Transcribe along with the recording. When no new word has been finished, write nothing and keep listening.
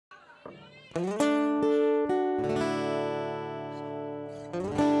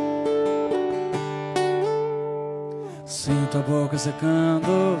Sinto a boca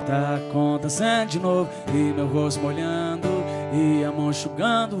secando, tá acontecendo de novo, e meu rosto molhando, e a mão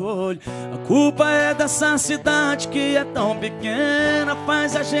enxugando o olho. A culpa é dessa cidade que é tão pequena,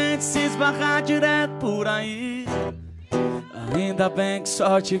 faz a gente se esbarrar direto por aí. Ainda bem que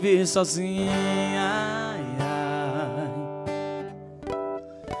só te vi sozinha, ai, ai.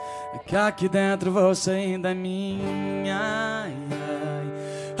 É que aqui dentro você ainda é minha, ai, ai.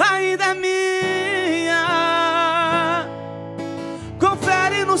 Ainda é minha.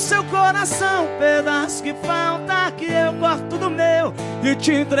 Confere no seu coração o pedaço que falta, que eu corto do meu e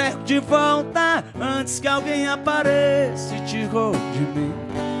te entrego de volta, antes que alguém apareça e te roube de mim.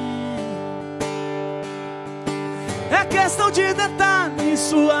 É questão de detalhe,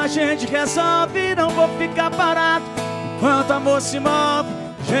 isso a gente resolve. Não vou ficar parado enquanto o amor se move.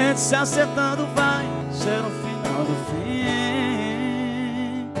 A gente se acertando vai ser o final do fim.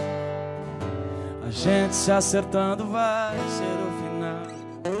 A gente se acertando vai ser o final.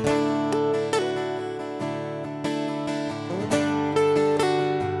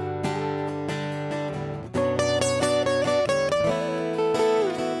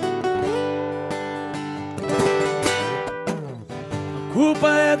 A culpa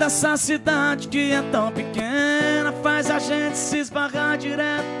é dessa cidade que é tão pequena, faz a gente se esbarrar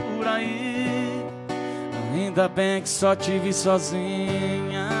direto por aí. Ainda bem que só te vi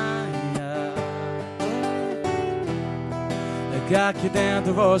sozinha, é que aqui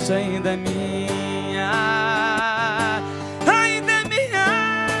dentro você ainda é minha, ainda é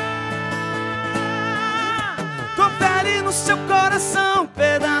minha. Confere no seu coração o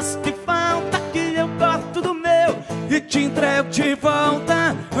pedaço que falta, que eu corto do meu e te entrego de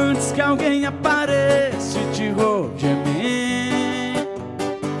volta, antes que alguém apareça e te roube de mim.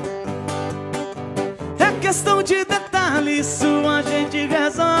 É questão de detalhe, isso a gente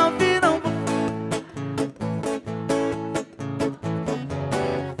resolve. Não vou...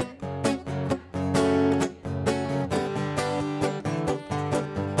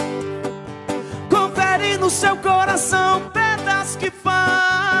 Confere no seu coração o pedaço que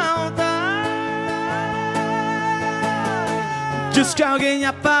falta, diz que alguém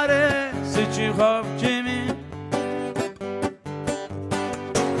aparece e te rouba de mim.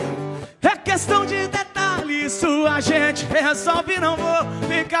 É questão de detalhe, isso a gente resolve. Não vou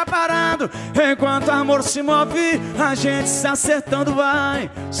ficar parado enquanto o amor se move. A gente se acertando vai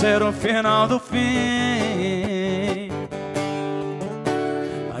ser o final do fim.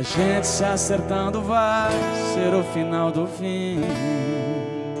 A gente se acertando vai ser o final do fim.